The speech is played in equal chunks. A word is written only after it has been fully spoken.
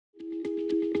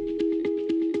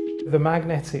The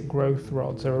magnetic growth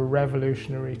rods are a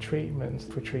revolutionary treatment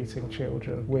for treating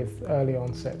children with early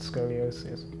onset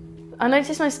scoliosis. I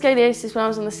noticed my scoliosis when I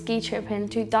was on the ski trip in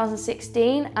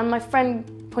 2016, and my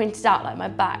friend pointed out my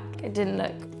back, it didn't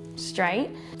look straight.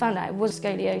 Found out it was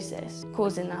scoliosis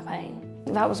causing that pain.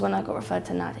 That was when I got referred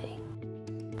to Nnadi.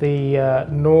 The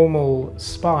normal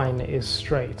spine is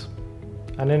straight,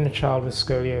 and in a child with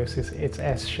scoliosis it's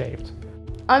S-shaped.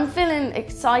 I'm feeling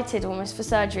excited almost for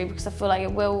surgery because I feel like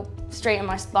it will straighten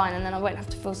my spine and then I won't have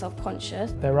to feel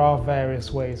self-conscious. There are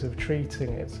various ways of treating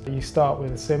it. You start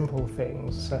with simple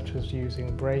things such as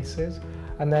using braces,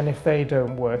 and then if they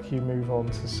don't work you move on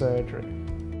to surgery.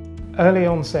 Early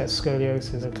onset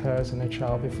scoliosis occurs in a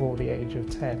child before the age of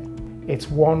 10. It's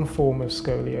one form of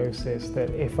scoliosis that,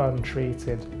 if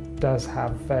untreated, does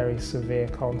have very severe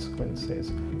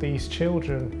consequences. These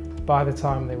children, by the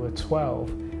time they were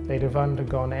 12, they'd have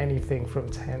undergone anything from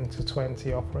 10 to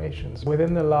 20 operations.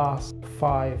 Within the last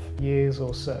 5 years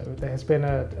or so, there has been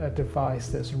a device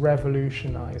that's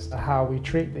revolutionised how we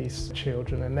treat these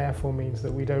children, and therefore means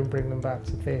that we don't bring them back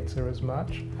to theatre as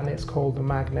much. And it's called the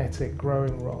MAGEC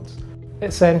Growing Rods.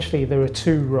 Essentially, there are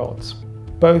two rods.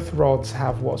 Both rods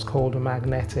have what's called a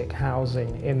magnetic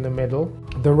housing in the middle.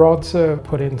 The rods are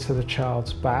put into the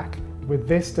child's back. With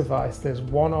this device, there's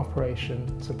one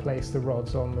operation to place the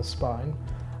rods on the spine,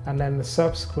 and then the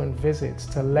subsequent visits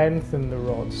to lengthen the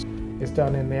rods is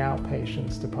done in the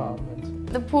outpatients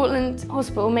department. The Portland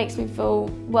Hospital makes me feel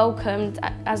welcomed,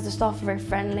 as the staff are very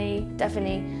friendly.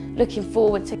 Definitely looking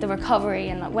forward to the recovery,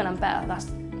 and when I'm better,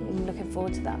 I'm looking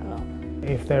forward to that a lot.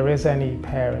 If there is any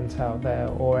parent out there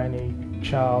or any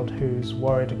child who's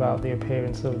worried about the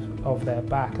appearance of their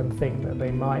back and think that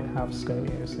they might have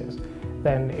scoliosis,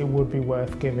 then it would be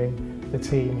worth giving the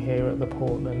team here at the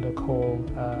Portland a call,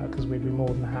 because we'd be more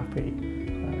than happy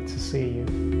to see you.